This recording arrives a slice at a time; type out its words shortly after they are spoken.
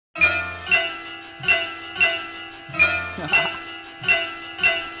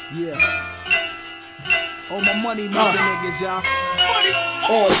Yeah. All my money making niggas, y'all.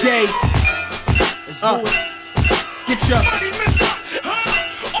 All day. Let's do it. Get your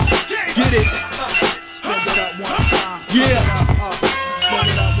get it. Spend it up one time.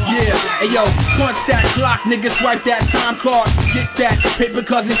 Yeah, hey yo, punch that clock, niggas swipe that time card. Get that paper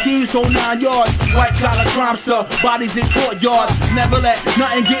cousin keys, hold 9 yards. White collar crime stuff, bodies in courtyards. Never let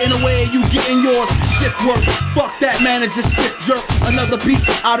nothing get in the way of you getting yours. Shift work, fuck that manager, stiff jerk. Another peep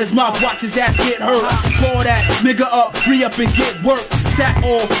out his mouth, watch his ass get hurt. Call that nigga up, re-up and get work. Tap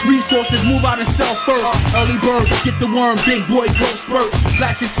all resources, move out and sell first. Early bird, get the worm, big boy growth spurts.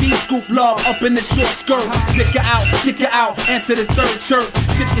 Flash your cheese, scoop love up in the short skirt. Kick her out, answer the third chirp.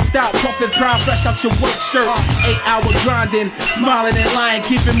 Sip your stout, puffin' proud, fresh out your work shirt. 8-hour grinding, smiling and lying.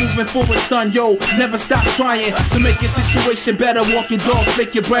 Keep it moving forward, son, yo. Never stop trying to make your situation better. Walk your dog,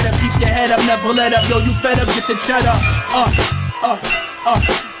 make your bread up, keep your head up, never let up. Yo, you fed up, get the cheddar.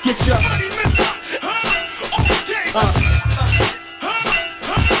 Get your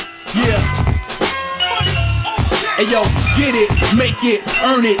yeah. Hey yo, get it, make it,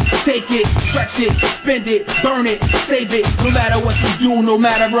 earn it, take it, stretch it, spend it, burn it, save it. No matter what you do, no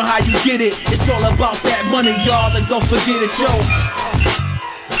matter how you get it, it's all about that money, y'all, and don't forget it, yo.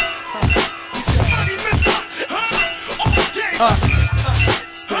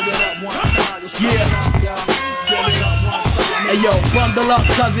 Spend it up one time, yeah. Hey yo, bundle up,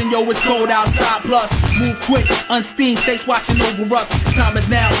 cousin, yo, it's cold outside. Plus, move quick, unsteamed, states watching over us. Time is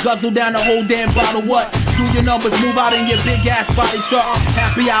now, guzzle down the whole damn bottle. What? Do your numbers, move out in your big ass body truck.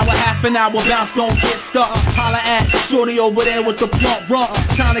 Happy hour, half an hour, bounce, don't get stuck. Holla at shorty over there with the plump rump.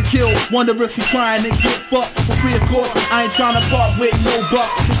 Time to kill, wonder if she trying to get fucked. For free, of course, I ain't trying to part with no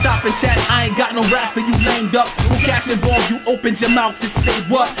bucks. So stop and chat, I ain't got no rap for you lame ducks. Who cash involved, you opened your mouth to say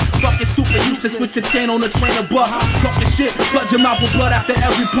what? Fucking stupid, used to switch the chain on the train or bus. Talking shit, flood your mouth with blood after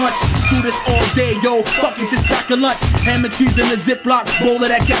every punch. Do this all day, yo, fucking just pack a lunch. Ham and cheese in the Ziploc, bowl of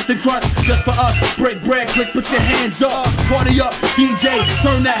that Captain Crunch. Just for us, break bread, click, put your hands up. Party up, DJ,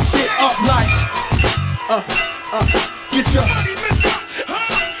 turn that shit up like get your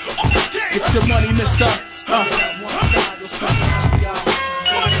money, mister.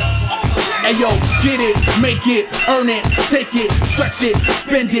 Hey yo, get it, make it, earn it, take it, stretch it,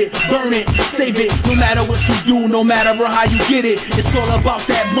 spend it, burn it, save it. No matter what you do, no matter how you get it, it's all about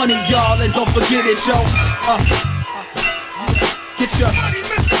that money, y'all, and don't forget it, yo. Get your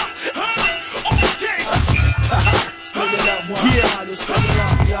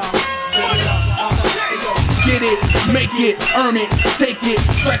get it, make it, earn it, take it,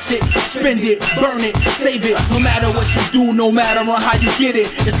 stretch it, spend it, burn it, save it. No matter what you do, no matter how you get it,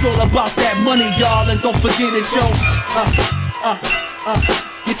 it's all about that money, y'all, and don't forget it, yo.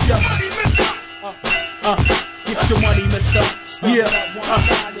 Get your money, mister. Yeah.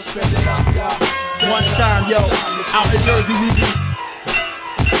 One time, yo. Out in Jersey, we be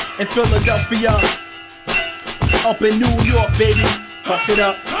in Philadelphia, up in New York, baby. Fuck it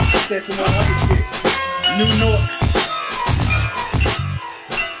up. Say some more other shit. New York.